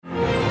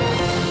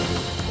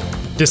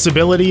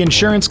Disability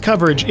insurance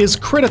coverage is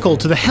critical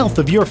to the health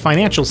of your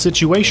financial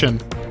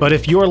situation. But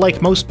if you're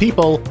like most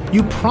people,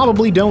 you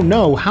probably don't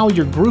know how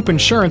your group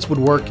insurance would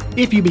work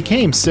if you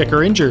became sick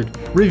or injured.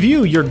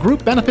 Review your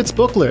group benefits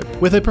booklet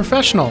with a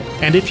professional,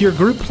 and if your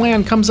group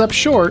plan comes up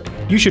short,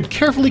 you should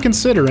carefully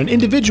consider an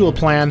individual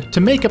plan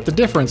to make up the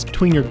difference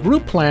between your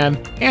group plan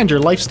and your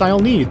lifestyle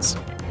needs.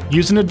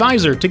 Use an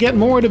advisor to get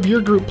more out of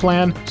your group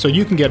plan so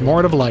you can get more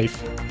out of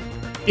life.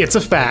 It's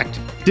a fact.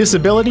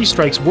 Disability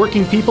strikes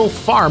working people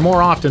far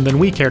more often than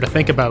we care to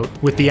think about,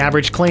 with the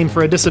average claim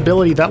for a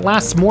disability that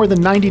lasts more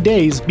than 90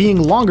 days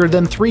being longer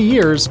than 3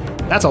 years.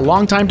 That's a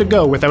long time to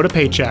go without a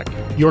paycheck.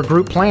 Your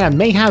group plan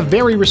may have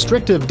very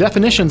restrictive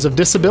definitions of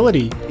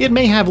disability. It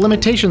may have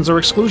limitations or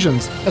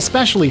exclusions,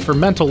 especially for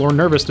mental or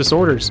nervous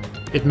disorders.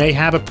 It may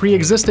have a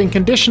pre-existing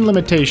condition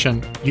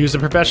limitation. Use a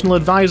professional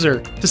advisor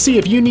to see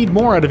if you need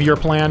more out of your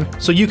plan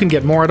so you can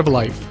get more out of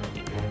life.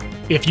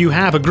 If you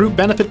have a group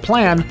benefit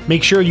plan,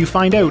 make sure you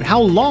find out how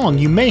long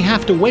you may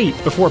have to wait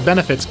before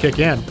benefits kick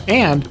in,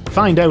 and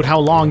find out how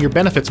long your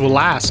benefits will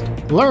last.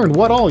 Learn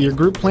what all your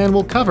group plan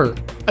will cover.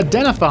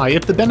 Identify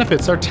if the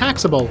benefits are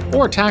taxable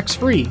or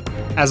tax-free,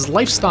 as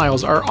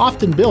lifestyles are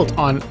often built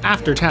on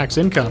after-tax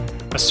income.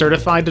 A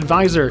certified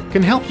advisor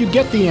can help you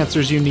get the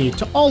answers you need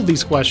to all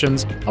these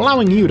questions,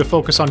 allowing you to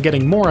focus on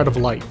getting more out of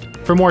life.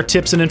 For more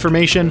tips and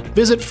information,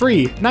 visit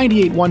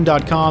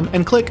free981.com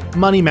and click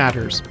Money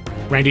Matters.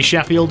 Randy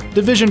Sheffield,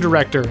 Division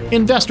Director,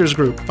 Investors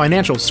Group,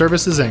 Financial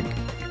Services, Inc.